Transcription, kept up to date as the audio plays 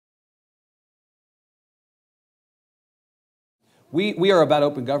We are about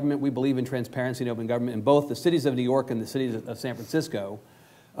open government. We believe in transparency and open government. And both the cities of New York and the cities of San Francisco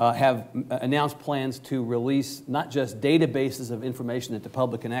have announced plans to release not just databases of information that the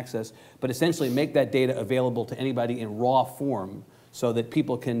public can access, but essentially make that data available to anybody in raw form so that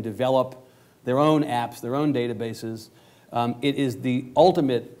people can develop their own apps, their own databases. It is the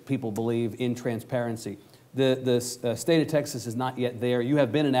ultimate, people believe, in transparency. The state of Texas is not yet there. You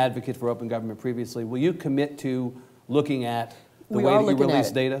have been an advocate for open government previously. Will you commit to looking at the way that you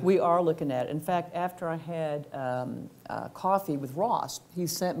release data? We are looking at it. In fact, after I had coffee with Ross, he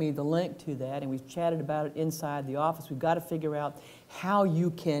sent me the link to that, and we chatted about it inside the office. We've got to figure out how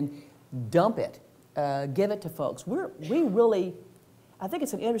you can dump it, give it to folks. We really, I think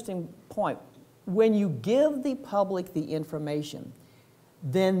it's an interesting point. When you give the public the information,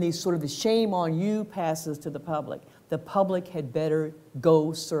 then the sort of the shame on you passes to the public. The public had better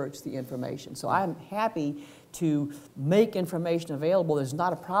go search the information. So I'm happy to make information available. There's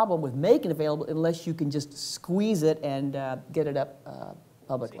not a problem with making it available unless you can just squeeze it and get it up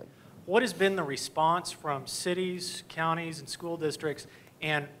publicly. What has been the response from cities, counties, and school districts,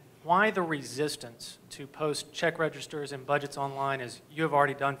 and why the resistance to post check registers and budgets online as you have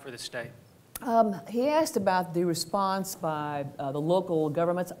already done for the state? He asked about the response by the local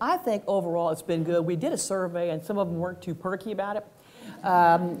governments. I think overall it's been good. We did a survey and some of them weren't too perky about it.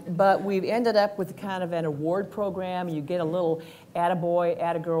 But we've ended up with kind of an award program. You get a little attaboy,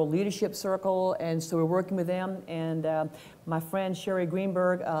 attagirl leadership circle, and so we're working with them. And my friend Sherry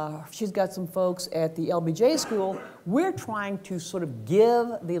Greenberg, she's got some folks at the LBJ school. We're trying to sort of give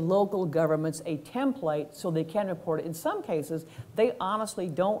the local governments a template so they can report it. In some cases, they honestly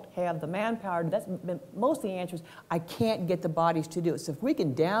don't have the manpower. That's been, most of the answers, I can't get the bodies to do it. So if we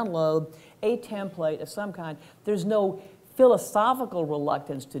can download a template of some kind, there's no philosophical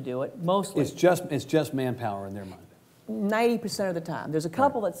reluctance to do it. Mostly It's just manpower in their mind. 90% of the time. There's a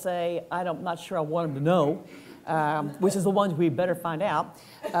couple that say, I'm not sure I want them to know, which is the ones we better find out.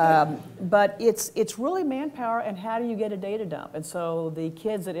 But it's really manpower and how do you get a data dump? And so the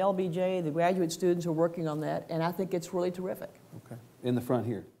kids at LBJ, the graduate students are working on that, and I think it's really terrific. Okay. In the front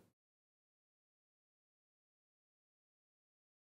here.